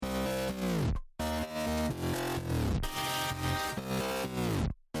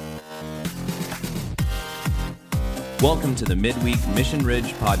Welcome to the Midweek Mission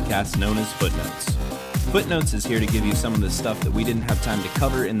Ridge podcast known as Footnotes. Footnotes is here to give you some of the stuff that we didn't have time to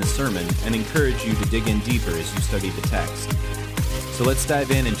cover in the sermon and encourage you to dig in deeper as you study the text. So let's dive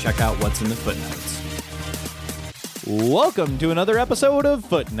in and check out what's in the footnotes. Welcome to another episode of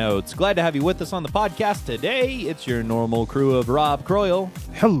Footnotes. Glad to have you with us on the podcast today. It's your normal crew of Rob Croyle.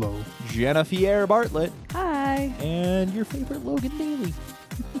 Hello. Jennifer Bartlett. Hi. And your favorite Logan Daly.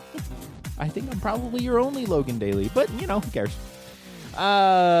 I think I'm probably your only Logan Daly, but, you know, who cares?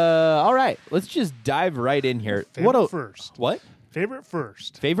 All right, let's just dive right in here. Favorite first. What? Favorite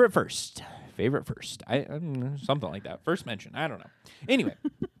first. Favorite first. Favorite first. Something like that. First mention. I don't know. Anyway,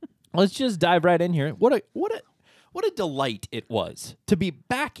 let's just dive right in here. What a delight it was to be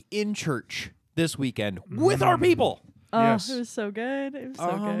back in church this weekend with our people. Oh, Yes. It was so good. It was so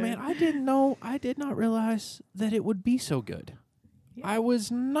good. Oh, man, I did not realize that it would be so good. Yeah. I was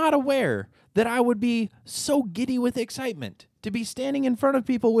not aware that I would be so giddy with excitement to be standing in front of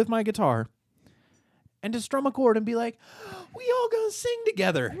people with my guitar and to strum a chord and be like, we all gonna sing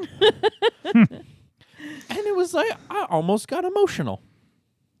together. And it was like, I almost got emotional.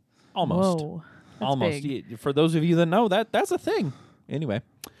 Almost. Whoa. That's Almost. big. For those of you that know, that's a thing. Anyway.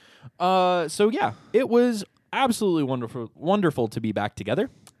 So yeah, it was absolutely wonderful to be back together.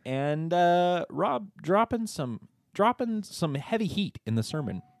 And Rob dropping some heavy heat in the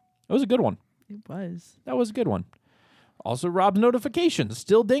sermon. It was a good one. It was. That was a good one. Also, Rob's notifications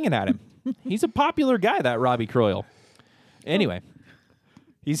still dinging at him. He's a popular guy, that Robbie Croyle. Anyway,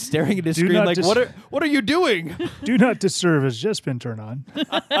 he's staring at his screen like, what are you doing? Do not disturb has just been turned on.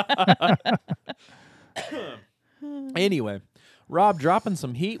 Anyway, Rob dropping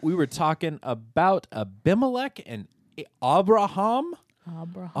some heat. We were talking about Abimelech and Abraham.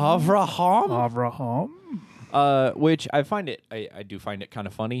 Which I find it, I do find it kind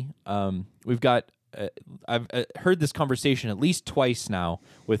of funny. We've got, I've heard this conversation at least twice now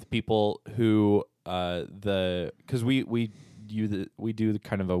with people who, because we do the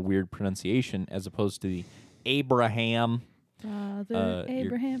kind of a weird pronunciation as opposed to the Abraham.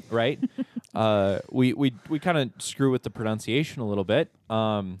 Abraham. Right? We kind of screw with the pronunciation a little bit,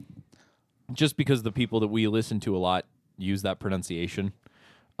 just because the people that we listen to a lot use that pronunciation.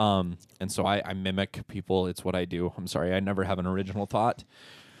 And so I mimic people. It's what I do. I'm sorry. I never have an original thought.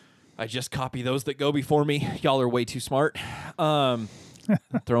 I just copy those that go before me. Y'all are way too smart. Throwing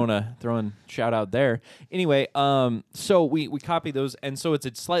shout out there. Anyway, so we copy those, and so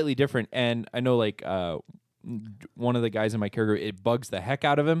it's slightly different. And I know, like, one of the guys in my care group, it bugs the heck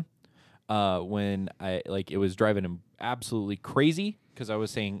out of him when it was driving him absolutely crazy because I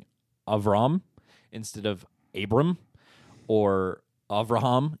was saying Avram instead of Abram, or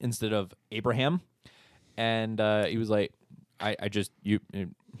Avraham instead of Abraham, and he was like,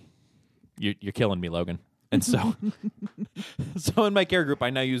 you're killing me, Logan. And so so in my care group I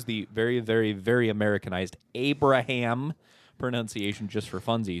now use the very, very, very Americanized Abraham pronunciation just for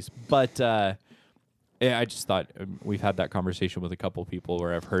funsies. But yeah, I just thought we've had that conversation with a couple people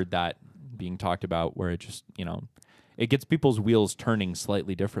where I've heard that being talked about, where it just, it gets people's wheels turning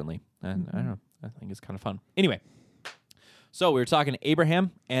slightly differently, and I don't know, I think it's kind of fun. Anyway, so we were talking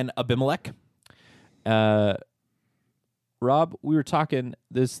Abraham and Abimelech. Rob, we were talking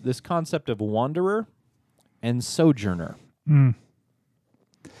this concept of wanderer and sojourner. Mm.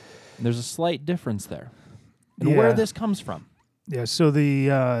 There's a slight difference there. And where this comes from. Yeah, so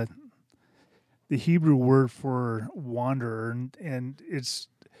the Hebrew word for wanderer, and it's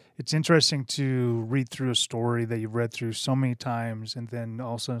interesting to read through a story that you've read through so many times, and then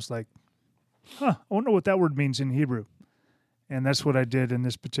also it's like, I wonder what that word means in Hebrew. And that's what I did in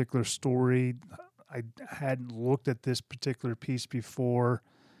this particular story. I hadn't looked at this particular piece before.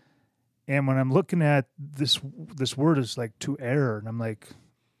 And when I'm looking at this word is like to err. And I'm like,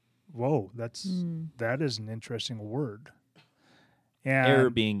 whoa, that is an interesting word. And error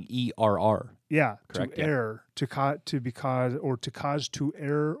being E-R-R. Yeah. Correct, to err, to cause to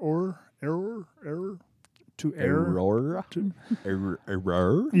err, or error, to err.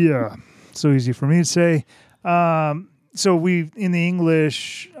 Error. Yeah. So easy for me to say. So we, in the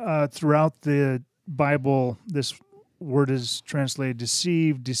English, throughout the Bible, this word is translated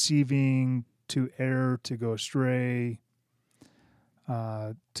deceive, deceiving, to err, to go astray,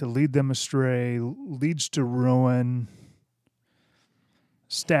 to lead them astray, leads to ruin,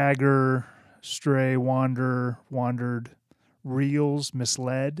 stagger, stray, wander, wandered, reels,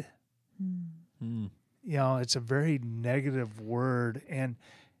 misled. Mm. It's a very negative word, and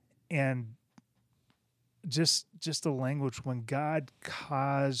just the language, when God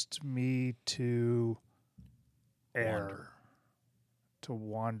caused me to err, to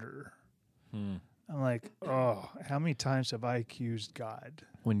wander. I'm like, oh, how many times have I accused God?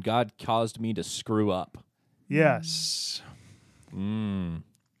 When God caused me to screw up. Yes. I've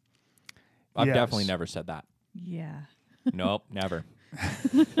Yes. definitely never said that. Yeah. Nope, never.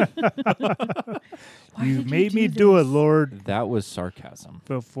 Why You did made do me do it, this? Lord. That was sarcasm.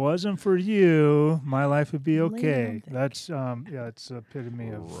 If it wasn't for you, my life would be Lay it on okay. thick. That's it's the epitome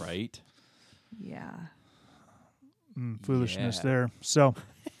of Right? Yeah. foolishness Yeah. there. So,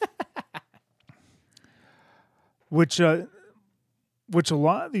 which a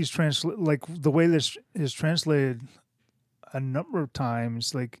lot of these like the way this is translated a number of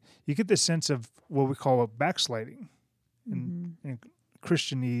times, like you get the sense of what we call a backsliding in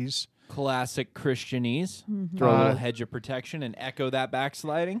Christianese. Classic Christianese. Mm-hmm. Throw a little hedge of protection and echo that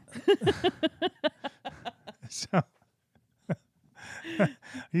backsliding. So,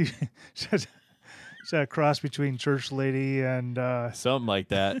 you it's a cross between church lady and Something like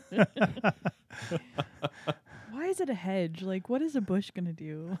that. Why is it a hedge? Like, what is a bush gonna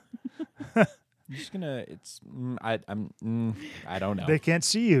do? I'm just gonna. It's. I don't know. they can't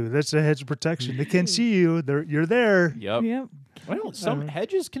see you. That's a hedge of protection. They can't see you. You're there. Yep. Yep. Well, some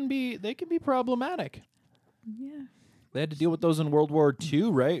hedges can be problematic. Yeah. They had to deal with those in World War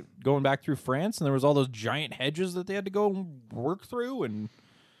II, right? Going back through France, and there was all those giant hedges that they had to go and work through. And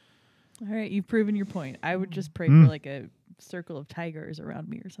All right, you've proven your point. I would just pray for like a circle of tigers around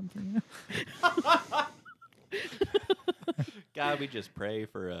me or something. You know? God, we just pray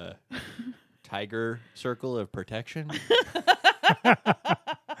for a tiger circle of protection.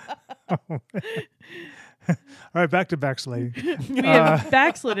 All right, back to backsliding. We have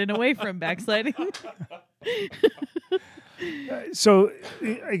backslidden away from backsliding. So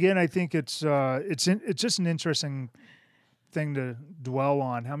again, I think it's just an interesting thing to dwell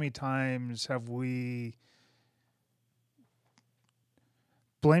on. How many times have we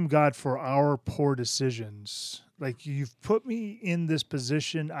blamed God for our poor decisions? Like, you've put me in this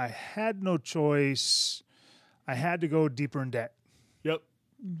position. I had no choice. I had to go deeper in debt. Yep.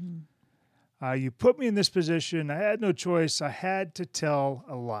 You put me in this position. I had no choice. I had to tell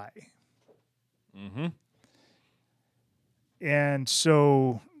a lie. Mm-hmm. And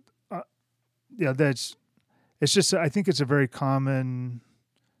so, it's just, I think it's a very common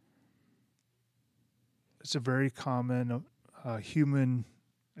human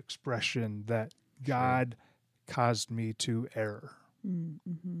expression that God caused me to err.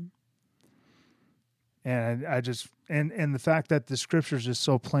 Mm-hmm. And I just, and the fact that the scriptures just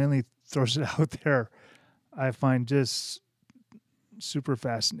so plainly throws it out there, I find just super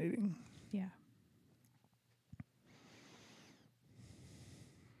fascinating. Yeah.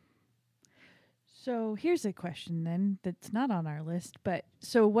 So here's a question then that's not on our list, but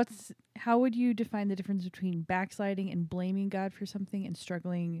so how would you define the difference between backsliding and blaming God for something and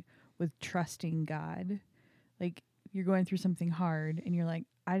struggling with trusting God? Like, you're going through something hard and you're like,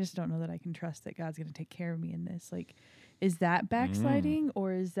 I just don't know that I can trust that God's going to take care of me in this. Like, is that backsliding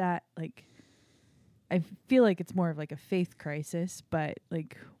or is that like, I feel like it's more of like a faith crisis, but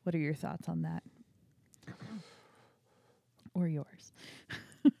like, what are your thoughts on that? Or yours?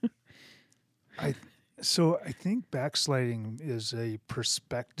 I think backsliding is a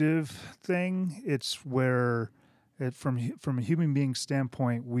perspective thing. It's where, from a human being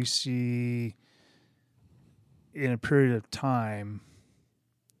standpoint, we see in a period of time,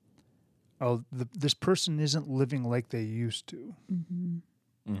 this person isn't living like they used to. Mm-hmm.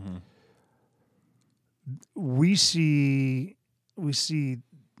 Mm-hmm. We see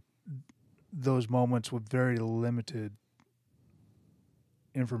those moments with very limited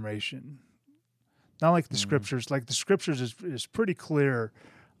information. Not like the scriptures. Like the scriptures is pretty clear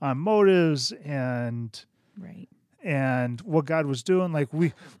on motives and Right. and what God was doing. Like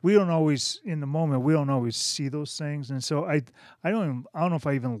we don't always, in the moment, we don't always see those things. And so I don't know if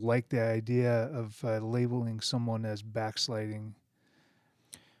I even like the idea of labeling someone as backsliding.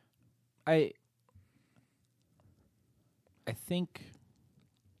 I think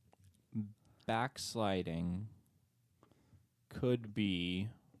backsliding could be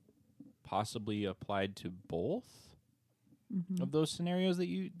possibly applied to both of those scenarios that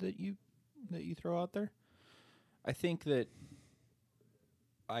you throw out there. I think that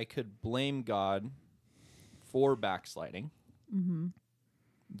I could blame God for backsliding. Mm-hmm.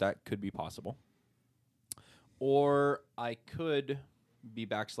 That could be possible. Or I could be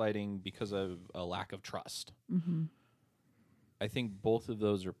backsliding because of a lack of trust. Mm-hmm. I think both of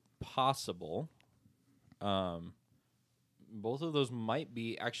those are possible. Both of those might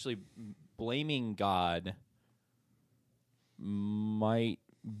be actually blaming God might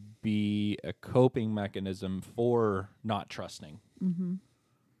be a coping mechanism for not trusting. Mm-hmm.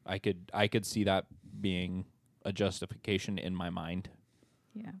 I could see that being a justification in my mind,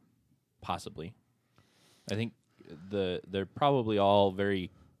 Yeah. possibly. I think they're probably all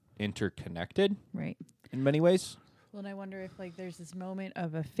very interconnected Right. in many ways. Well, and I wonder if like there's this moment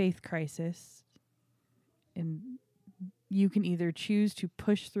of a faith crisis, and you can either choose to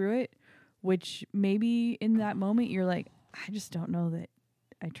push through it, which maybe in that moment you're like, I just don't know that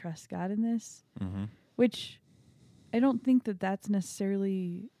I trust God in this, Mm-hmm. which I don't think that that's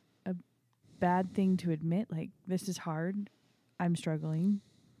necessarily a bad thing to admit. Like, this is hard. I'm struggling.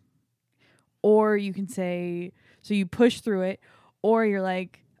 Or you can say, so you push through it, or you're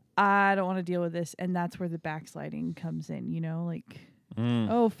like, I don't want to deal with this. And that's where the backsliding comes in, you know, like,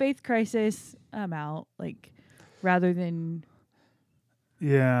 oh, faith crisis, I'm out. Like, rather than.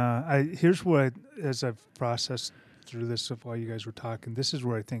 Yeah. Here's what, as I've processed through this stuff while you guys were talking, this is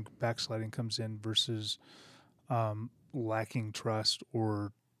where I think backsliding comes in versus lacking trust,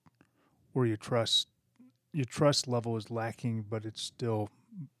 or your trust level is lacking, but it's still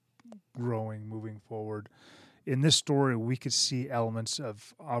growing, moving forward. In this story, we could see elements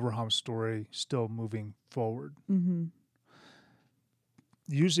of Abraham's story still moving forward. Mm-hmm.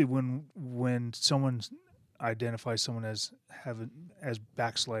 Usually, when someone identifies someone as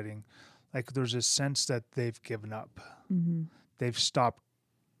backsliding, like there's a sense that they've given up, Mm-hmm. they've stopped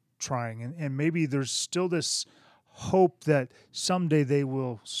trying, and maybe there's still this hope that someday they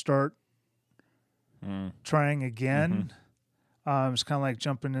will start trying again. It's kind of like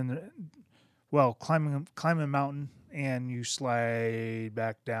jumping in climbing a mountain, and you slide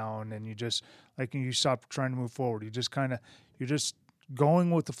back down, and you stop trying to move forward. You're just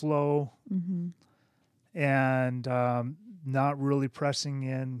going with the flow, Mm-hmm. and not really pressing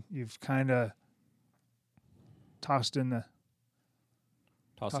in. You've kind of tossed in the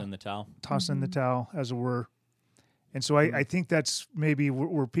towel, as it were. And so I think that's maybe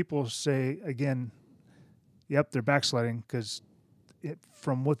where people say, again, yep, they're backsliding, because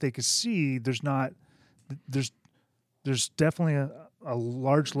from what they could see, there's definitely a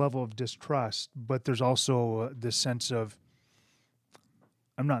large level of distrust, but there's also this sense of,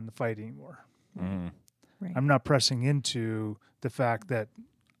 I'm not in the fight anymore. Mm. Right. I'm not pressing into the fact that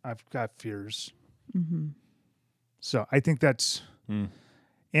I've got fears. Mm-hmm. So I think that's,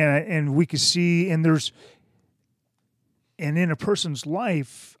 and we could see, and in a person's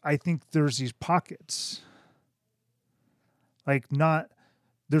life, I think there's these pockets.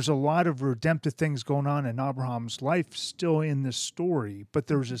 There's a lot of redemptive things going on in Abraham's life still in this story, but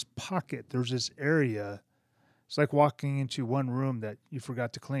there's this pocket, there's this area. It's like walking into one room that you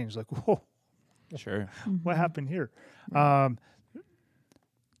forgot to clean. It's like, whoa, Sure. what happened here? After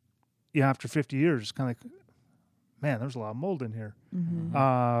 50 years, it's kind of like, man, there's a lot of mold in here.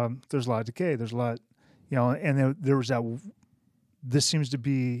 Mm-hmm. There's a lot of decay. There's a lot, and there was that. This seems to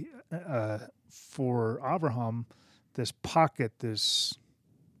be for Abraham, this pocket, this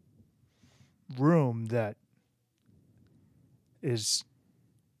room that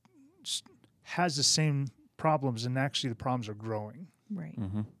has the same problems, and actually the problems are growing. Right.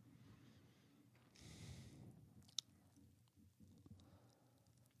 Mm-hmm.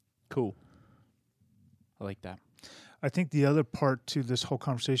 Cool. I like that. I think the other part to this whole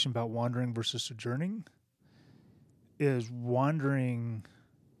conversation about wandering versus sojourning is wandering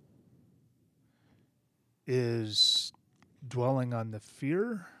is dwelling on the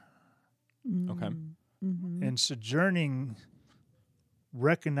fear, Okay. Mm-hmm. and sojourning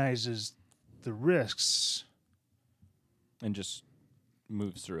recognizes the risks And just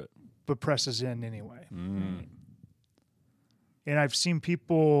moves through it. but presses in anyway. Mm. And I've seen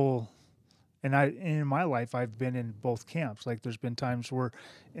people, and in my life I've been in both camps. Like there's been times where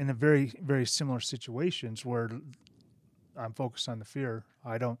in a very, very similar situations where I'm focused on the fear.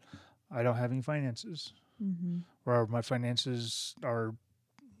 I don't have any finances, Mm-hmm. or my finances are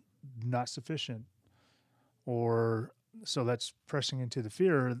not sufficient, or so that's pressing into the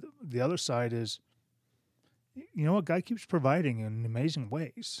fear. The other side is, what, God keeps providing in amazing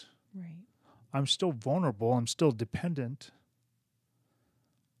ways. Right. I'm still vulnerable. I'm still dependent.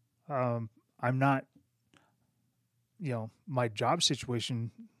 I'm not, my job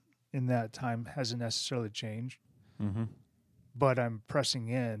situation in that time hasn't necessarily changed, Mm-hmm. but I'm pressing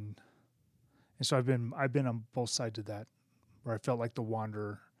in. And so I've been on both sides of that, where I felt like the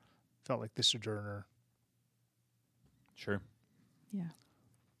wanderer, felt like the sojourner. Sure. Yeah.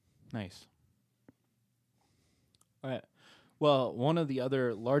 Nice. All right. Well, one of the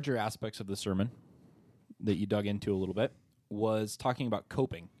other larger aspects of the sermon that you dug into a little bit was talking about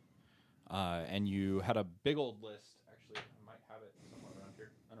coping. And you had a big old list. Actually, I might have it somewhere around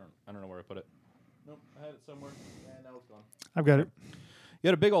here. I don't know where I put it. Nope, I had it somewhere, and now it's gone. I've got it. You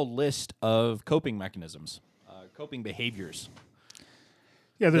had a big old list of coping mechanisms, coping behaviors.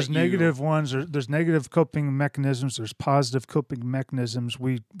 Yeah, there's that you- negative ones. There's negative coping mechanisms. There's positive coping mechanisms.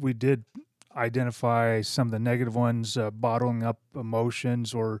 We did identify some of the negative ones, bottling up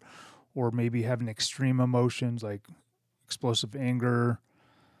emotions, or maybe having extreme emotions like explosive anger.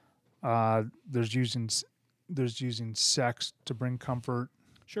 There's using sex to bring comfort.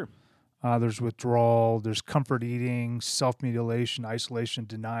 Sure. There's withdrawal. There's comfort eating, self-mutilation, isolation,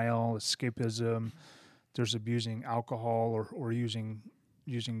 denial, escapism. There's abusing alcohol or using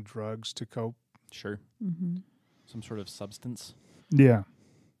drugs to cope. Sure. Mm-hmm. Some sort of substance. Yeah.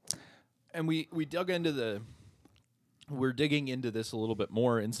 And we dug into we're digging into this a little bit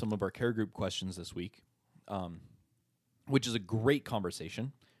more in some of our care group questions this week, which is a great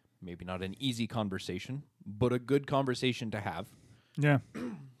conversation. Maybe not an easy conversation, but a good conversation to have. Yeah.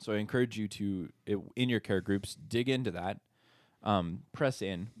 So I encourage you to, in your care groups, dig into that, press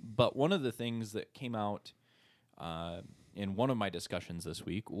in. But one of the things that came out in one of my discussions this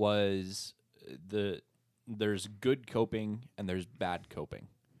week was there's good coping and there's bad coping.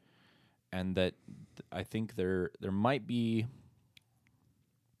 And that I think there might be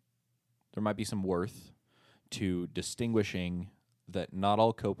some worth to distinguishing that not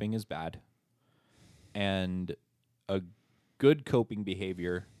all coping is bad, and a good coping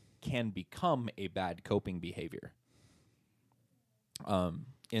behavior can become a bad coping behavior.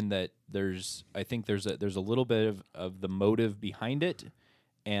 In that I think there's a little bit of the motive behind it,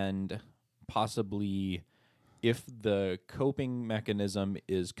 and possibly if the coping mechanism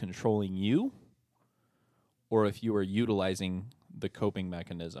is controlling you, or if you are utilizing the coping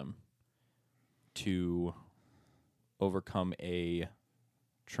mechanism to overcome a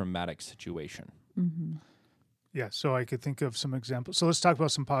traumatic situation. Mm-hmm. Yeah, so I could think of some examples. So let's talk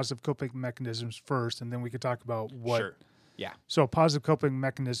about some positive coping mechanisms first, and then we could talk about what. Sure. Yeah. So a positive coping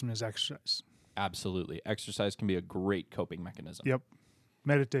mechanism is exercise. Absolutely. Exercise can be a great coping mechanism. Yep.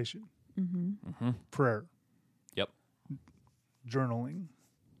 Meditation. Mm-hmm. Mm-hmm. Prayer. Yep. Journaling.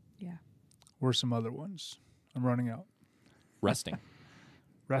 Yeah. Or some other ones. I'm running out. Resting.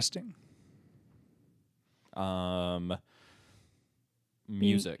 Resting.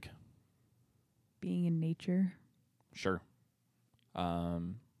 Music. Being in nature. Sure.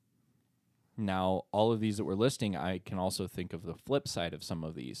 Now, all of these that we're listing, I can also think of the flip side of some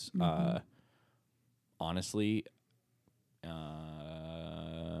of these. Mm-hmm. Honestly,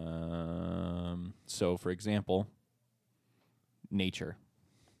 so for example, nature,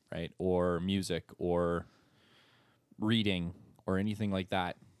 right? Or music or reading or anything like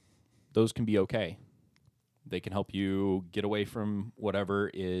that. Those can be okay. They can help you get away from whatever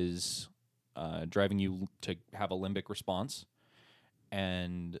is driving you to have a limbic response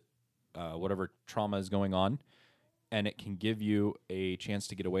and whatever trauma is going on. And it can give you a chance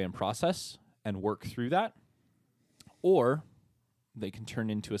to get away and process and work through that. Or they can turn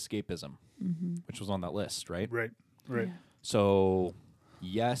into escapism, Mm-hmm. which was on that list, right? Right. Right. Yeah. So,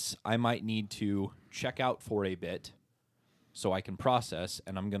 yes, I might need to check out for a bit so I can process,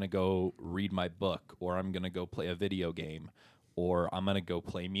 and I'm going to go read my book, or I'm going to go play a video game, or I'm going to go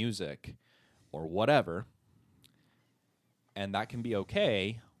play music, or whatever. And that can be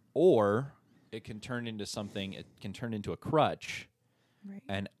okay, or it can turn into something, it can turn into a crutch. Right.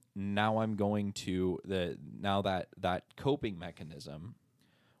 And now I'm going to that coping mechanism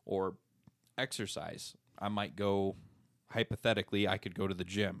or exercise. I might go, hypothetically, I could go to the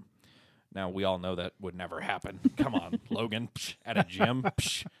gym. Now, we all know that would never happen. Come on, Logan, at a gym.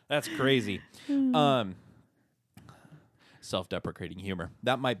 That's crazy. Self-deprecating humor.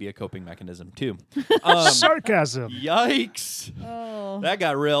 That might be a coping mechanism, too. Sarcasm. Yikes. Oh. That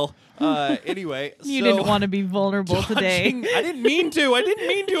got real. Anyway. You so didn't want to be vulnerable today. I didn't mean to. I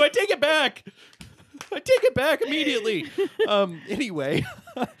take it back. I take it back immediately. Anyway.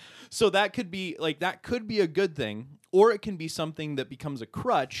 So that could be a good thing, or it can be something that becomes a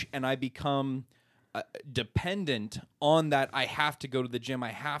crutch and I become dependent on that. I have to go to the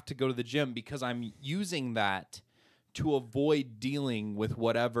gym because I'm using that to avoid dealing with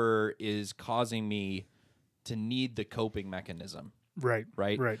whatever is causing me to need the coping mechanism. Right.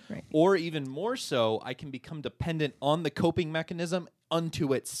 Right? Right. Right. Or even more so, I can become dependent on the coping mechanism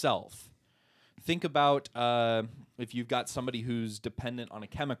unto itself. Think about if you've got somebody who's dependent on a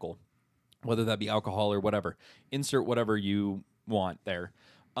chemical, whether that be alcohol or whatever. Insert whatever you want there.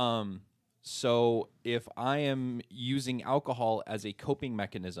 So if I am using alcohol as a coping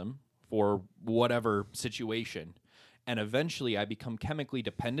mechanism for whatever situation, and eventually I become chemically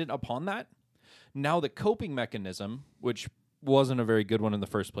dependent upon that, now the coping mechanism, which wasn't a very good one in the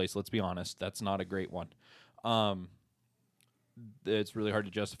first place, let's be honest, that's not a great one, it's really hard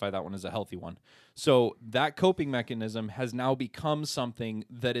to justify that one as a healthy one. So that coping mechanism has now become something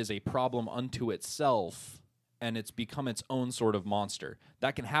that is a problem unto itself, and it's become its own sort of monster.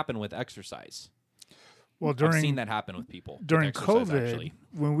 That can happen with exercise. Well, I've seen that happen with people. During with exercise, COVID, actually.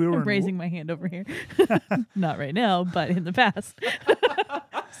 when we were I'm raising my hand over here. Not right now, but in the past.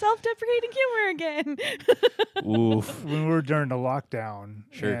 Self-deprecating humor again. Oof. when we were during the lockdown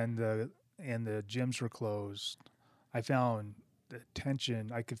Sure. and the gyms were closed, I found the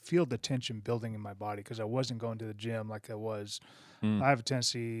tension. I could feel the tension building in my body because I wasn't going to the gym like I was. I have a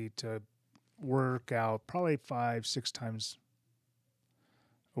tendency to work out probably 5-6 times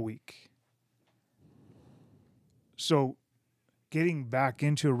a week. So getting back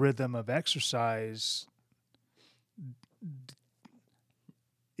into a rhythm of exercise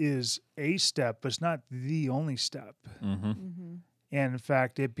is a step, but it's not the only step. Mm-hmm. And in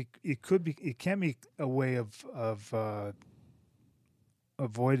fact, it can be a way of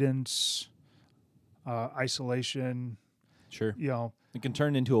avoidance, isolation. Sure. You know, It can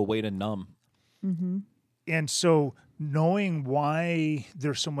turn into a way to numb. and so knowing why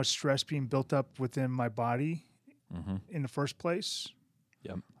there's so much stress being built up within my body in the first place,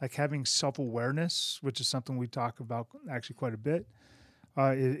 Yep. like having self-awareness, which is something we talk about actually quite a bit,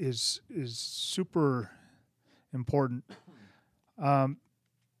 is super important.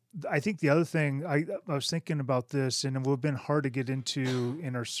 I think the other thing, I was thinking about this, and it would have been hard to get into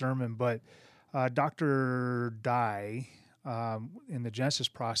in our sermon, but Dr. Dye, in the Genesis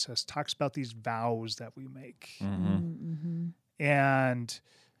process, talks about these vows that we make. And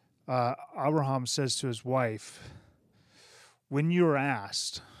Abraham says to his wife, when you're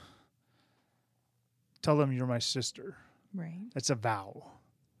asked, tell them you're my sister. Right. That's a vow.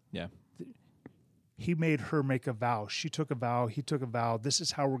 Yeah. He made her make a vow. She took a vow. He took a vow. This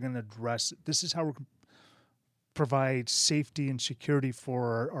is how we're going to address it. This is how we're going to provide safety and security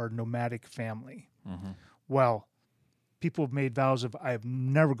for our nomadic family. Well, people have made vows of, I am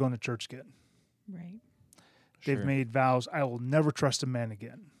never going to church again. Right. They've Sure. made vows, I will never trust a man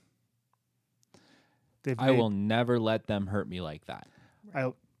again. I will never let them hurt me like that.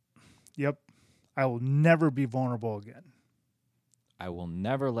 I will never be vulnerable again. I will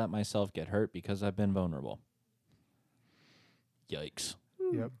never let myself get hurt because I've been vulnerable. Yikes.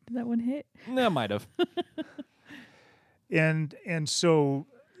 Yep. Did that one hit? That might have. And so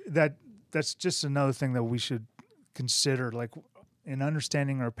that's just another thing that we should consider, like in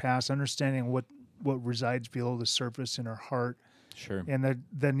understanding our past, understanding what resides below the surface in our heart. Sure. And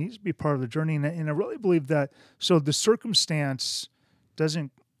that needs to be part of the journey. And I really believe that. So the circumstance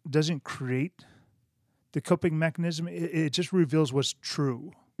doesn't create the coping mechanism. It just reveals what's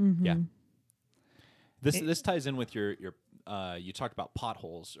true. Yeah. This ties in with your you talked about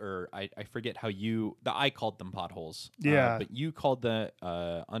potholes, or I forget how I called them potholes. Yeah. But you called the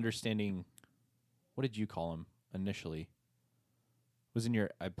understanding. What did you call them initially? It was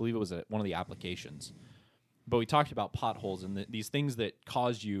I believe it was one of the applications. But we talked about potholes and these things that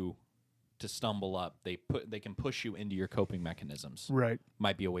cause you to stumble up. They can push you into your coping mechanisms. Right.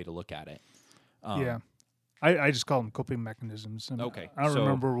 Might be a way to look at it. Yeah. I just call them coping mechanisms. And Okay, I don't so-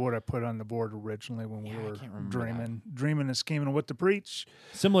 remember what I put on the board originally when we Yeah, I were can't remember dreaming and scheming of what to preach.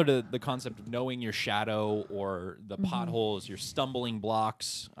 Similar to the concept of knowing your shadow or the potholes, your stumbling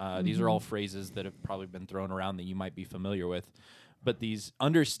blocks. These are all phrases that have probably been thrown around that you might be familiar with. But these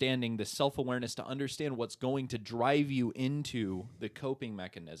understanding, the self-awareness to understand what's going to drive you into the coping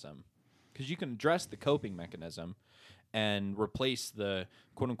mechanism. Because you can address the coping mechanism and replace the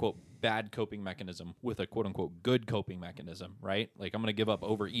quote-unquote bad coping mechanism with a quote-unquote good coping mechanism, right? Like, I'm going to give up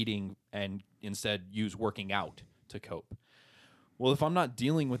overeating and instead use working out to cope. Well, if I'm not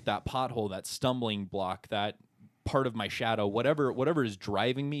dealing with that pothole, that stumbling block, that part of my shadow, whatever is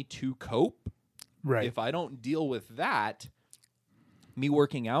driving me to cope, Right. if I don't deal with that, me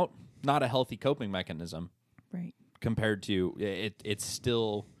working out, not a healthy coping mechanism Right. compared to it's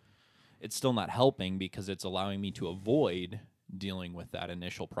still not helping because it's allowing me to avoid dealing with that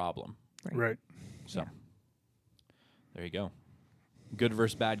initial problem. Right. So there you go. Good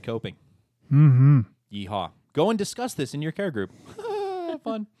versus bad coping. Yeehaw. Go and discuss this in your care group.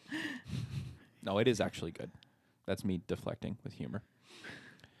 Fun. No, it is actually good. That's me deflecting with humor.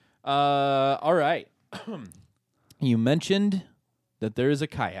 All right. You mentioned that there is a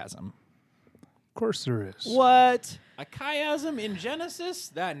chiasm. Of course there is. What? A chiasm in Genesis?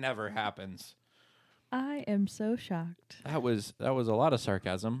 That never happens. I am so shocked. That was a lot of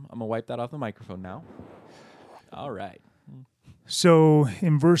sarcasm. I'm going to wipe that off the microphone now. All right. So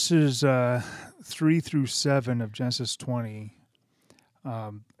in verses 3 through 7 of Genesis 20,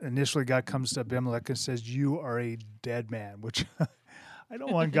 Initially, God comes to Abimelech and says, "You are a dead man," which I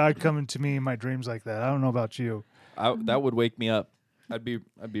don't want God coming to me in my dreams like that. I don't know about you. That would wake me up. I'd be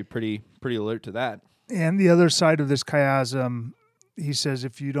pretty alert to that. And the other side of this chiasm, he says,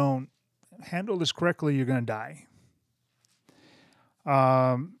 if you don't handle this correctly, you're going to die.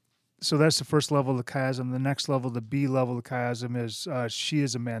 So that's the first level of the chiasm. The next level, the B level of the chiasm, is she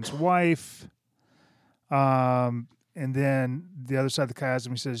is a man's wife. And then the other side of the chiasm,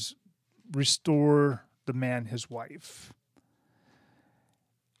 he says, restore the man his wife.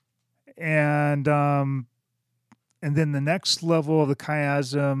 And then the next level of the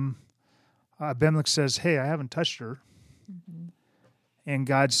chiasm, Abimelech says, hey, I haven't touched her. Mm-hmm. And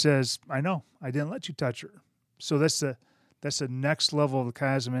God says, I know, I didn't let you touch her. So that's the next level of the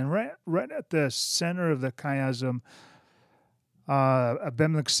chiasm. And right at the center of the chiasm,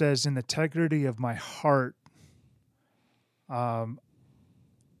 Abimelech says, in the integrity of my heart, I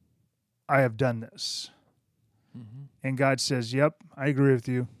have done this. Mm-hmm. And God says, yep, I agree with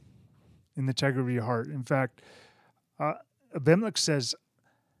you. In the integrity of your heart. In fact, Abimelech says,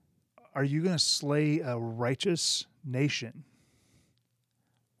 are you going to slay a righteous nation?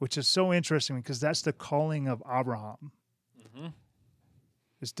 Which is so interesting because that's the calling of Abraham. Mm-hmm.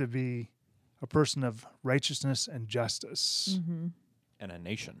 Is to be a person of righteousness and justice. Mm-hmm. And a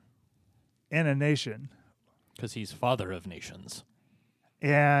nation. And a nation. Because he's father of nations.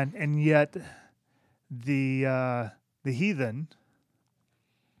 And yet the heathen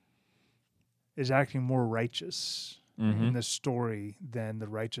is acting more righteous in this story than the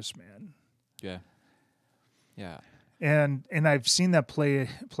righteous man. Yeah. Yeah. And I've seen that play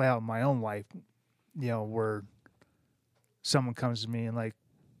out in my own life, where someone comes to me and like,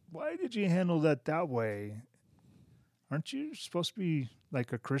 why did you handle that way? Aren't you supposed to be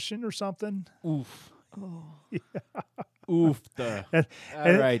like a Christian or something? Oof. Oh. Yeah. Oof.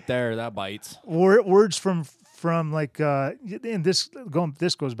 Right there, that bites. Words from like, and this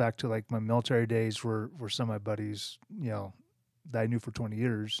goes back to like my military days where some of my buddies, that I knew for 20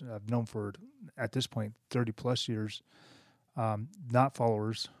 years, I've known for, at this point, 30 plus years, not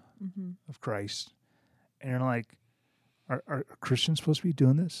followers of Christ. And you're like, are Christians supposed to be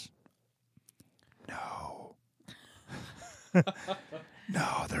doing this? No.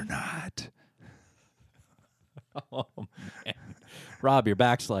 No, they're not. Oh, man. Rob, you're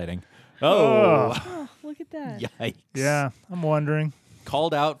backsliding. Oh, look at that. Yikes. Yeah, I'm wondering.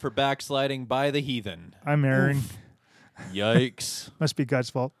 Called out for backsliding by the heathen. I'm erring. Oof. Yikes. Must be God's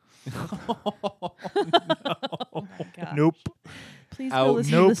fault. Oh my God. Nope. Please Ouch. go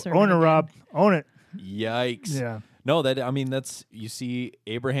listen to Nope. the sermon Own it, again. Rob. Own it. Yikes. Yeah. No, that's, you see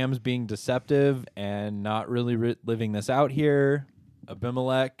Abraham's being deceptive and not really living this out here.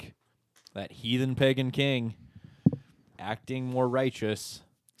 Abimelech, that heathen pagan king, acting more righteous.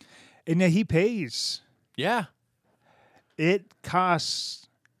 And yet he pays. Yeah. It costs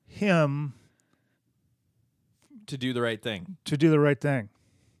him To do the right thing. to do the right thing.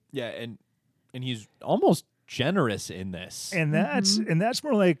 Yeah, and he's almost generous in this. And that's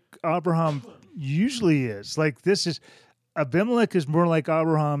more like Abraham usually is. Like Abimelech is more like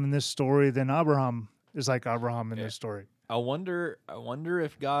Abraham in this story than Abraham is like Abraham in this story. I wonder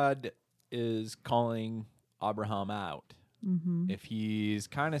if God is calling Abraham out. Mm-hmm. If he's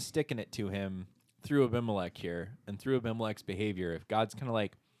kind of sticking it to him through Abimelech here and through Abimelech's behavior. If God's kind of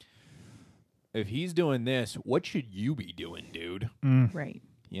like, if he's doing this, what should you be doing, dude? Right.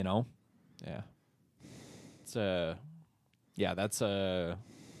 Yeah. It's that's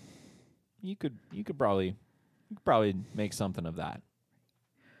you could probably make something of that.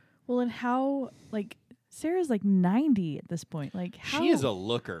 Well, and how, like, Sarah's like 90 at this point. Like, how She is a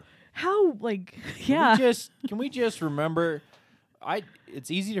looker. How, like, yeah. Can we just remember?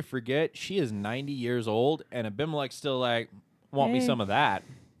 It's easy to forget she is 90 years old, and Abimelech's still like, want me Hey. some of that?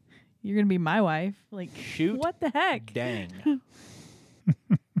 You're gonna be my wife. Like, Shoot. what the heck? Dang.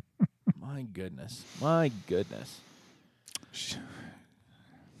 My goodness. Of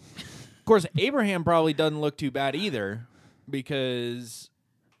course, Abraham probably doesn't look too bad either, because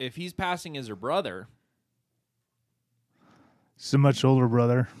if he's passing as her brother, It's a much older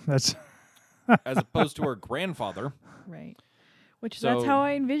brother. That's as opposed to her grandfather, Right. Which So- that's how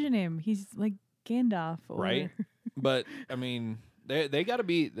I envision him. He's like Gandalf, or right? But I mean, they got to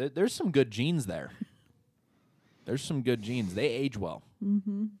be. There's some good genes there. There's some good genes. They age well.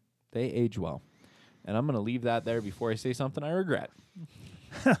 Mm-hmm. They age well, and I'm going to leave that there before I say something I regret.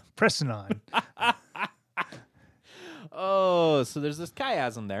 pressing on. Oh, so there's this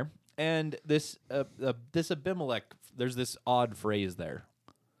chiasm there, and this Abimelech. There's this odd phrase there.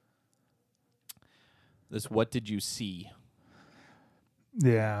 This, what did you see?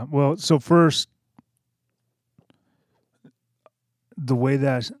 Yeah. Well, so first, the way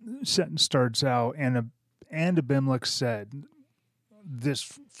that sentence starts out, and Abimelech said,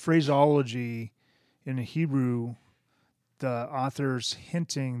 this phraseology in the Hebrew, the author's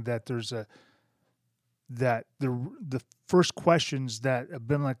hinting that that the first questions that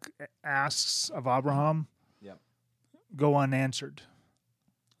Abimelech asks of Abraham Yep. go unanswered.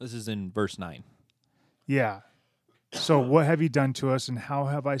 This is in verse 9. Yeah. So what have you done to us, and how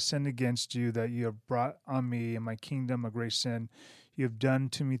have I sinned against you, that you have brought on me and my kingdom a great sin? You have done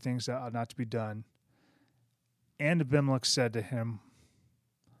to me things that ought not to be done. And Abimelech said to him,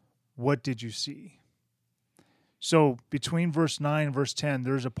 what did you see? So between verse 9 and verse 10,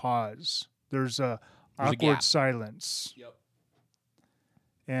 there's a pause. There's a awkward gap. silence. Yep.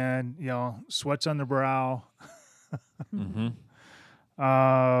 And, sweats on the brow. Mm-hmm.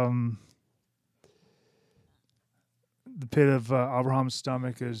 The pit of Abraham's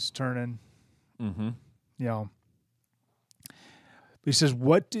stomach is turning. Mm-hmm. He says,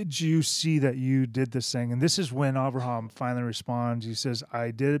 what did you see that you did this thing? And this is when Abraham finally responds. He says,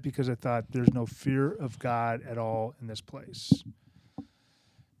 I did it because I thought there's no fear of God at all in this place.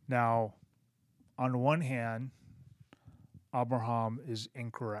 Now, on the one hand, Abraham is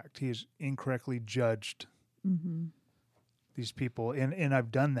incorrect. He has incorrectly judged these people. And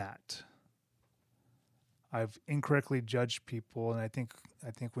I've done that. I've incorrectly judged people, and I think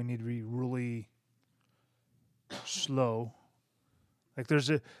we need to be really slow. Like there's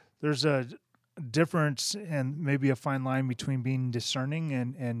a difference and maybe a fine line between being discerning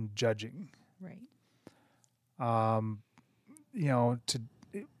and judging. Right.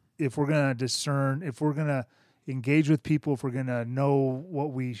 If we're gonna discern, if we're gonna engage with people, if we're gonna know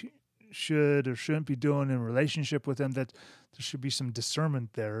what we should or shouldn't be doing in relationship with them, that there should be some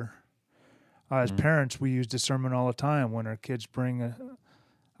discernment there. As parents, we use discernment all the time when our kids bring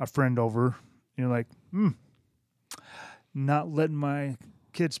a friend over. You're like, not letting my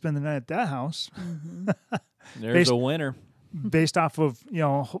kid spend the night at that house. Mm-hmm. There's a winner. Based off of,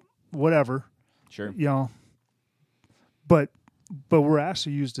 whatever. Sure. But we're asked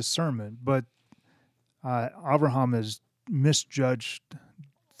to use discernment. But Abraham has misjudged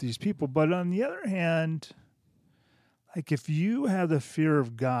these people. But on the other hand, like if you have the fear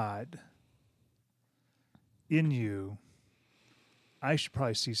of God in you, I should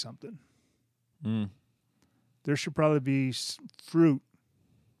probably see something. There should probably be fruit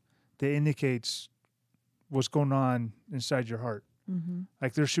that indicates what's going on inside your heart. Mm-hmm.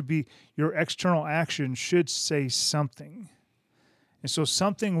 Like there should be, your external action should say something. And so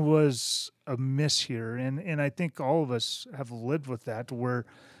something was amiss here. And I think all of us have lived with that, where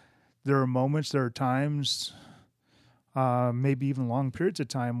there are moments, there are times, maybe even long periods of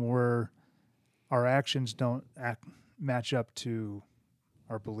time where our actions don't match up to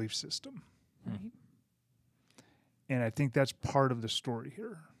our belief system. Right. And I think that's part of the story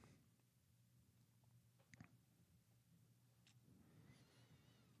here.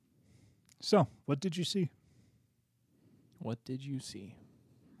 So, what did you see? What did you see?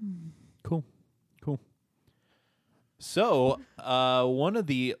 Cool. So, one of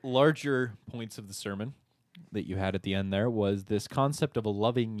the larger points of the sermon that you had at the end there was this concept of a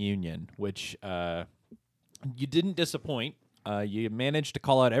loving union, which you didn't disappoint. You managed to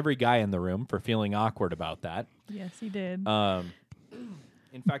call out every guy in the room for feeling awkward about that. Yes, he did.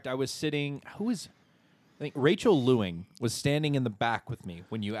 In fact, I was sitting. I think Rachel Lewing was standing in the back with me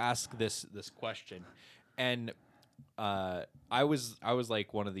when you asked this question, and I was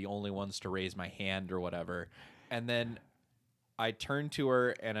like one of the only ones to raise my hand or whatever, and then I turned to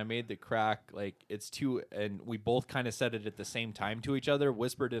her and I made the crack like it's too, and we both kind of said it at the same time to each other,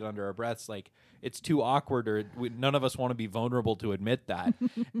 whispered it under our breaths, like it's too awkward, or none of us want to be vulnerable to admit that.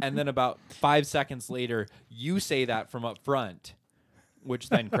 And then about 5 seconds later, you say that from up front, which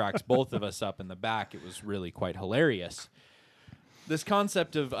then cracks both of us up in the back. It was really quite hilarious. This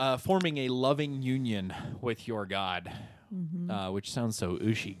concept of forming a loving union with your God, which sounds so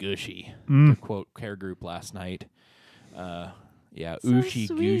ooshy-gushy, to quote Care Group last night. Yeah, So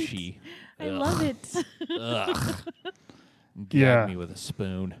ooshy-gushy. I love it. Ugh. Gag Yeah. me with a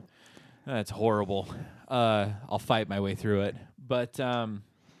spoon. That's horrible. I'll fight my way through it. But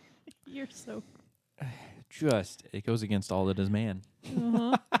You're so... it goes against all that is man.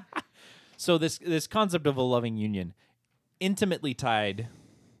 Uh-huh. So this concept of a loving union, intimately tied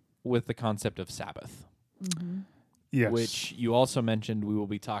with the concept of Sabbath, Yes. which you also mentioned we will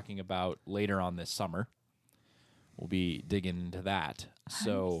be talking about later on this summer. We'll be digging into that.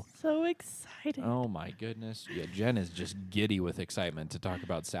 So, I'm so excited. oh my goodness. Yeah, Jen is just giddy with excitement to talk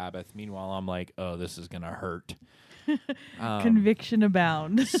about Sabbath. Meanwhile, I'm like, oh, this is going to hurt. Conviction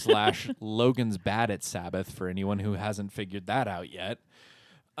abound. / Logan's bad at Sabbath for anyone who hasn't figured that out yet.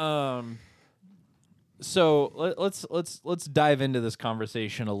 So let's dive into this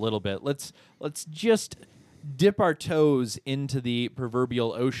conversation a little bit. Let's just dip our toes into the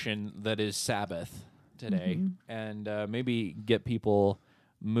proverbial ocean that is Sabbath today, and maybe get people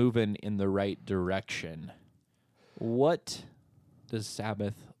moving in the right direction. What does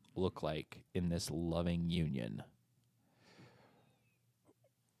Sabbath look like in this loving union?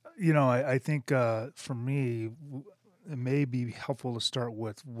 I think for me, it may be helpful to start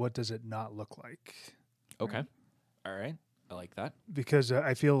with what does it not look like? Okay. All right. I like that. Because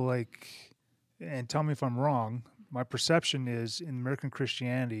I feel like, and tell me if I'm wrong, my perception is in American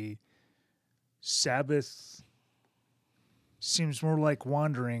Christianity, Sabbath seems more like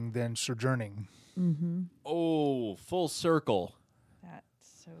wandering than sojourning. Mm-hmm. Oh, full circle.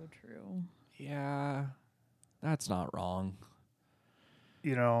 That's so true. Yeah, that's not wrong.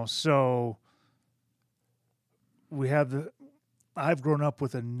 So we have I've grown up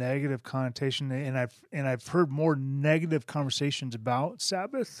with a negative connotation, and I've heard more negative conversations about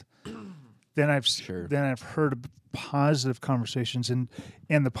Sabbath than I've heard of positive conversations, and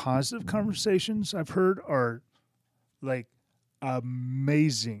the positive conversations I've heard are like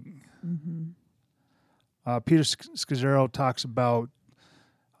amazing. Mm-hmm. Peter Scazzaro talks about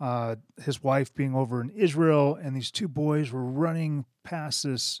his wife being over in Israel, and these two boys were running past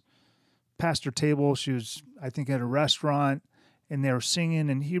her table. She was, I think, at a restaurant, and they were singing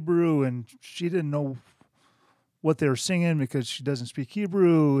in Hebrew, and she didn't know what they were singing because she doesn't speak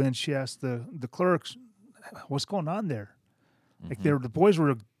Hebrew, and she asked the clerks, "What's going on there?" Like the boys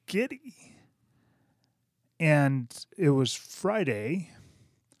were giddy, and it was Friday,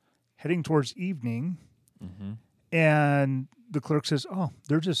 heading towards evening, and the clerk says, "Oh,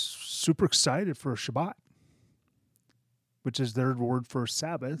 they're just super excited for Shabbat," which is their word for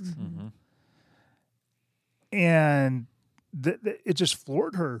Sabbath. And it just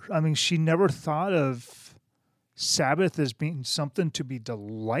floored her. I mean, she never thought of Sabbath as being something to be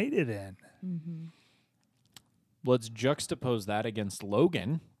delighted in. Let's juxtapose that against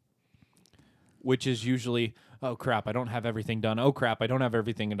Logan, which is usually, oh crap, I don't have everything done. Oh crap, I don't have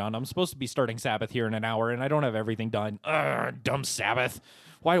everything done. I'm supposed to be starting Sabbath here in an hour, and I don't have everything done. Dumb Sabbath.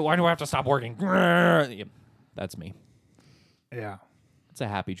 Why do I have to stop working? Yep, that's me. Yeah. It's a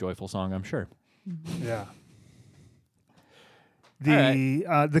happy, joyful song, I'm sure. Yeah.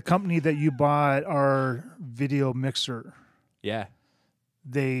 The company that you bought our video mixer, Yeah.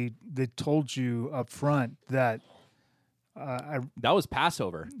 they told you up front that That was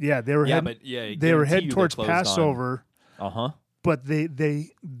Passover. they were heading towards Passover. But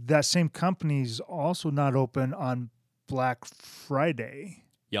that same company's also not open on Black Friday.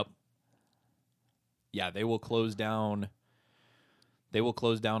 Yep. Yeah, they will close down. They will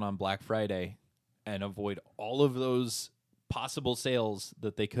close down on Black Friday and avoid all of those possible sales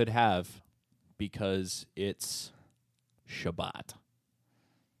that they could have because it's Shabbat.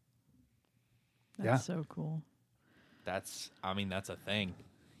 That's so cool. That's a thing.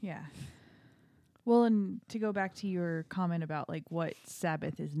 Yeah. Well, and to go back to your comment about like what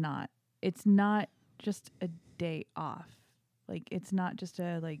Sabbath is not, it's not just a day off. Like it's not just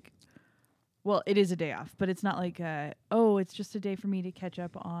well, it is a day off, but it's not like it's just a day for me to catch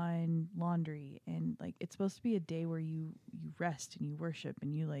up on laundry. And like it's supposed to be a day where you rest and you worship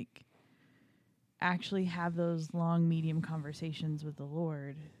and you like actually have those long, medium conversations with the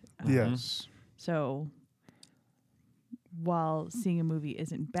Lord. Yes. So while seeing a movie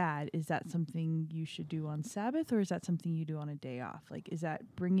isn't bad, is that something you should do on Sabbath, or is that something you do on a day off? Like, is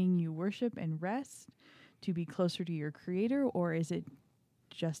that bringing you worship and rest to be closer to your Creator, or is it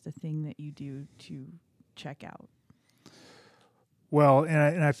just a thing that you do to check out? Well,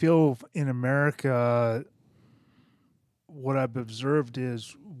 and I feel in America, what I've observed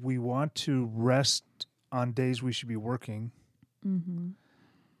is we want to rest on days we should be working, and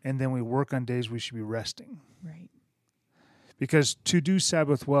then we work on days we should be resting. Right. Because to do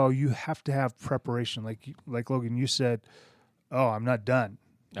Sabbath well, you have to have preparation. Like Logan, you said, "Oh, I'm not done.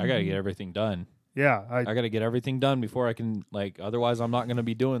 I got to get everything done." Yeah, I got to get everything done before I can, otherwise I'm not going to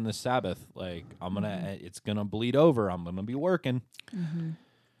be doing this Sabbath. It's going to bleed over. I'm going to be working.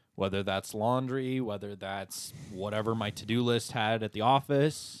 Whether that's laundry, whether that's whatever my to-do list had at the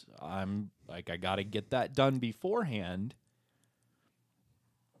office, I got to get that done beforehand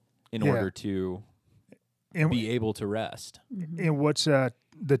in order to be able to rest. And what's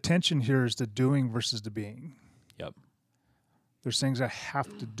the tension here is the doing versus the being. Yep. There's things I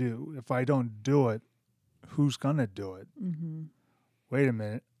have to do. If I don't do it, who's going to do it? Wait a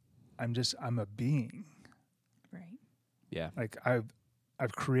minute. I'm a being. Right. Yeah. Like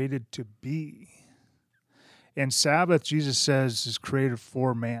I've created to be. And Sabbath, Jesus says, is created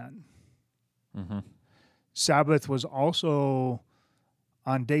for man. Mm-hmm. Sabbath was also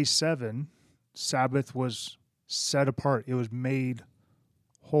on day 7. Sabbath was set apart. It was made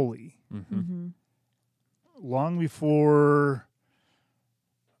holy. Mm-hmm. Mm-hmm. Long before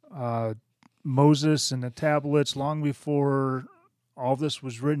Moses and the tablets, long before all this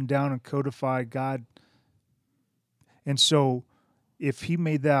was written down and codified, God. And so if he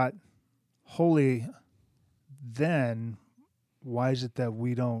made that holy, then why is it that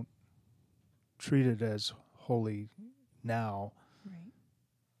we don't treat it as holy now, Right.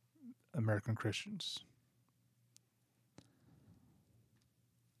 American Christians?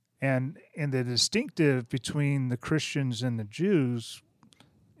 And the distinctive between the Christians and the Jews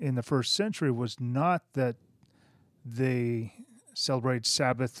in the first century was not that they celebrate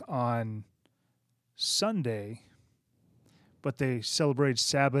Sabbath on Sunday, but they celebrate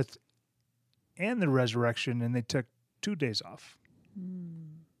Sabbath and the resurrection, and they took 2 days off.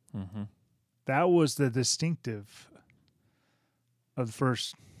 Mm-hmm. That was the distinctive of the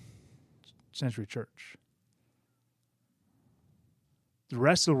first century church. The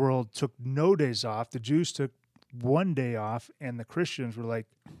rest of the world took no days off. The Jews took 1 day off, and the Christians were like,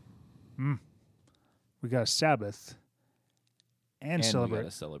 we got a Sabbath and we celebrate.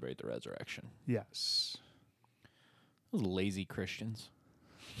 got to celebrate the resurrection. Yes. Those lazy Christians.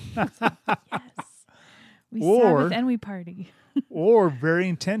 Yes. We Or- Sabbath and we party. Or very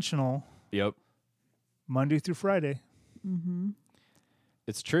intentional, Yep. Monday through Friday. Mm-hmm.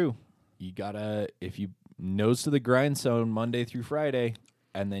 It's true. You gotta, if you nose to the grindstone Monday through Friday,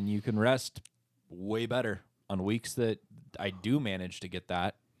 and then you can rest way better on weeks that I do manage to get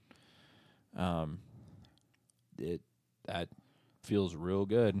that. That feels real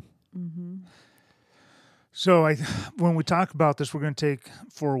good. Mm-hmm. So when we talk about this, we're going to take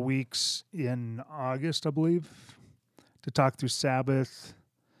 4 weeks in August, I believe, to talk through Sabbath.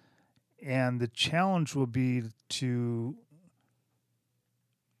 And the challenge will be to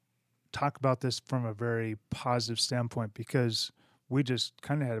talk about this from a very positive standpoint, because we just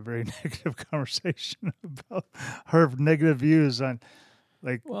kind of had a very negative conversation about her negative views on,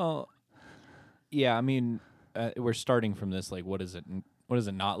 like, Well, yeah, I mean, we're starting from this, like, what does it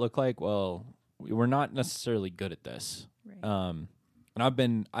not look like? Well, we're not necessarily good at this. Right.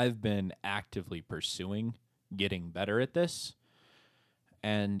 And I've been actively pursuing getting better at this.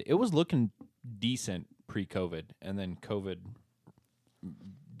 And it was looking decent pre-COVID, and then COVID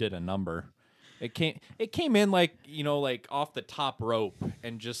did a number. It came in like, like off the top rope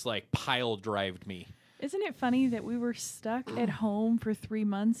and just like pile drived me. Isn't it funny that we were stuck at home for 3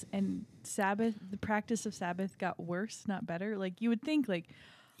 months and the practice of Sabbath got worse, not better? Like, you would think, like,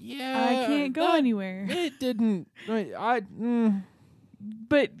 Yeah, I can't go anywhere. It didn't. But,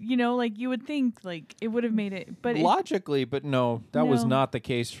 like, you would think, like, it would have made it. But logically, but no, that was No. not the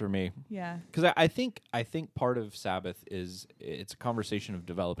case for me. yeah. Because I think part of Sabbath is it's a conversation of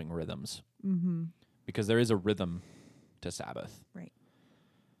developing rhythms. Mm-hmm. Because there is a rhythm to Sabbath. Right.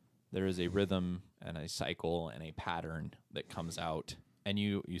 There is a rhythm and a cycle and a pattern that comes out, and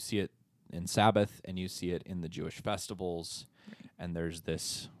you see it in Sabbath, and you see it in the Jewish festivals, and there's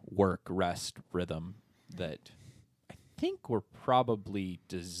this work-rest rhythm that I think we're probably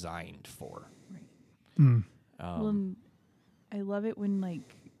designed for. Right. Well, I love it when,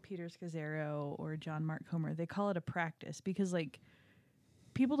 like, Peter Scazzaro or John Mark Comer, they call it a practice, because, like,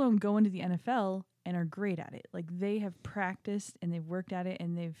 people don't go into the NFL and are great at it. Like, they have practiced and they've worked at it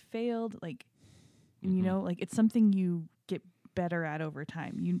and they've failed. Like, like, it's something you get better at over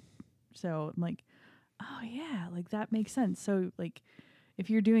time. So I'm like, oh yeah, like, that makes sense. So, like, if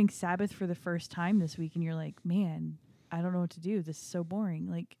you're doing Sabbath for the first time this week and you're like, man, I don't know what to do, this is so boring.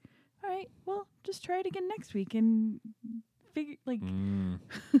 Like, all right, well, just try it again next week and figure, like,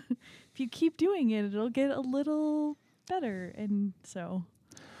 if you keep doing it, it'll get a little better. And so.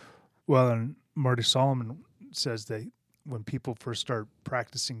 well, and Marty Solomon says that when people first start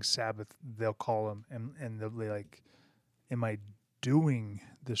practicing Sabbath, they'll call them and they'll be like, am I doing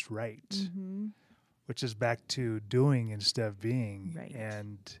this right? Mm-hmm. Which is back to doing instead of being. Right.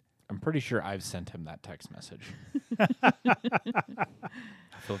 And I'm pretty sure I've sent him that text message. I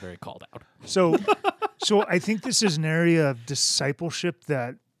feel very called out. so I think this is an area of discipleship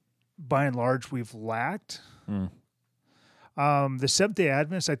that by and large we've lacked. The Seventh-day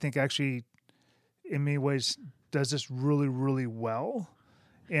Adventists, I think, actually in many ways does this really, really well.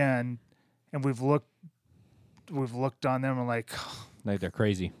 And we've looked on them and like, Like, they're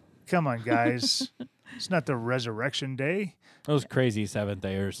crazy. come on, guys. It's not the resurrection day. Those crazy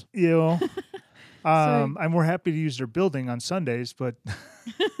Seventh-dayers. You know, I'm more happy to use their building on Sundays, but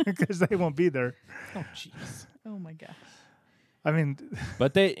because they won't be there. Oh, jeez. Oh my gosh. I mean,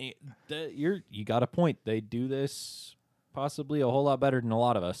 But you got a point. They do this possibly a whole lot better than a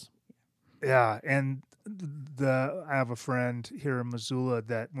lot of us. yeah, and I have a friend here in Missoula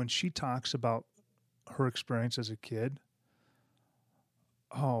that when she talks about her experience as a kid,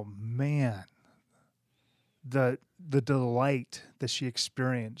 oh man, the delight that she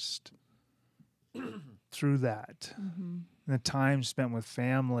experienced through that, and the time spent with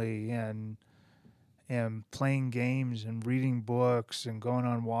family and playing games and reading books and going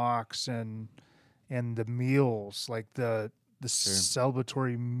on walks and the meals, like the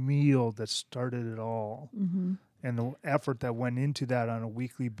celebratory meal that started it all, and the effort that went into that on a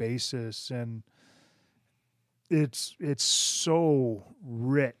weekly basis, and it's so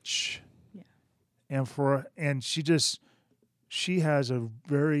rich. Yeah. And she has a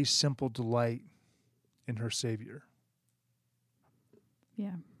very simple delight in her Savior.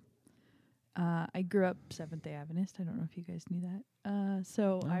 Yeah. I grew up Seventh-day Adventist. I don't know if you guys knew that.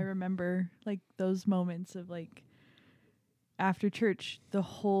 So I remember like those moments of like after church, the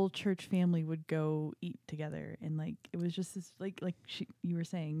whole church family would go eat together, and like it was just this you were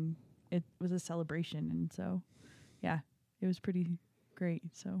saying, it was a celebration, and so yeah, it was pretty great.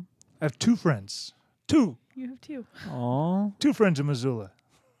 So I have two friends. Two. You have two. Aw. Two friends in Missoula.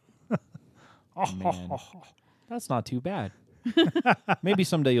 Man. That's not too bad. Maybe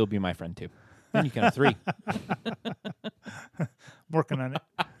someday you'll be my friend too. Then you can have 3. Working on it.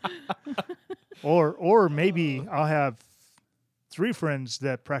 Or maybe I'll have 3 friends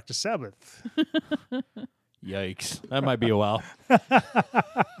that practice Sabbath. Yikes. That might be a while.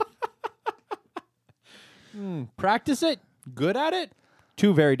 Practice it? Good at it?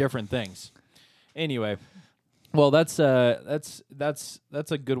 2 very different things. Anyway, well, that's a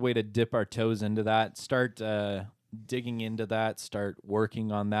good way to dip our toes into that. Start digging into that. Start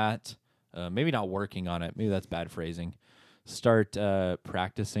working on that. Maybe not working on it. Maybe that's bad phrasing. Start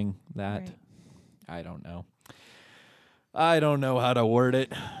practicing that. Right. I don't know how to word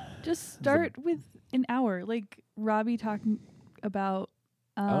it. Just start with an hour. Like Robbie talking about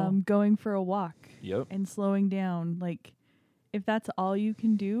going for a walk. Yep. And slowing down. Like if that's all you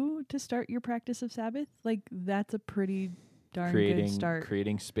can do to start your practice of Sabbath, like that's a pretty darn good start.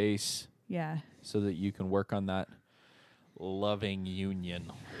 Creating space. Yeah. So that you can work on that loving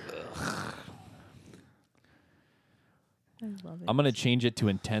union. Ugh. I love it. I'm going to change it to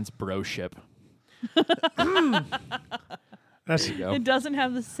intense broship. That's there you go. It doesn't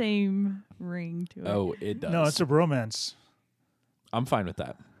have the same ring to it. Oh, it does. No, it's a bromance. I'm fine with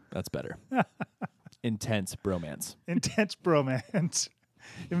that. That's better. Intense bromance. Intense bromance.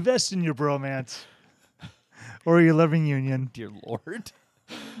 Invest in your bromance or your loving union. Dear Lord.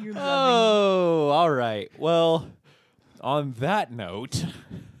 You're all right. Well, on that note,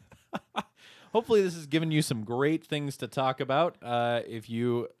 hopefully this has given you some great things to talk about. If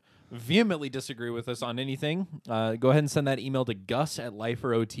you vehemently disagree with us on anything, go ahead and send that email to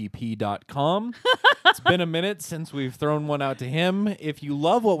gus@liferotp.com. It's been a minute since we've thrown one out to him. If you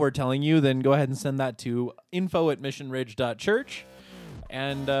love what we're telling you, then go ahead and send that to info@missionridge.church.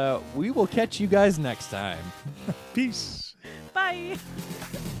 And we will catch you guys next time. Peace. Bye.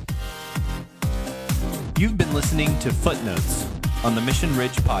 You've been listening to Footnotes on the Mission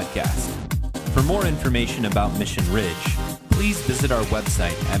Ridge podcast. For more information about Mission Ridge, please visit our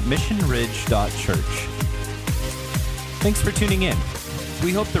website at missionridge.church. Thanks for tuning in.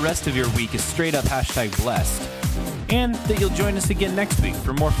 We hope the rest of your week is straight up #blessed, and that you'll join us again next week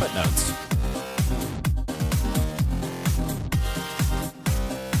for more Footnotes.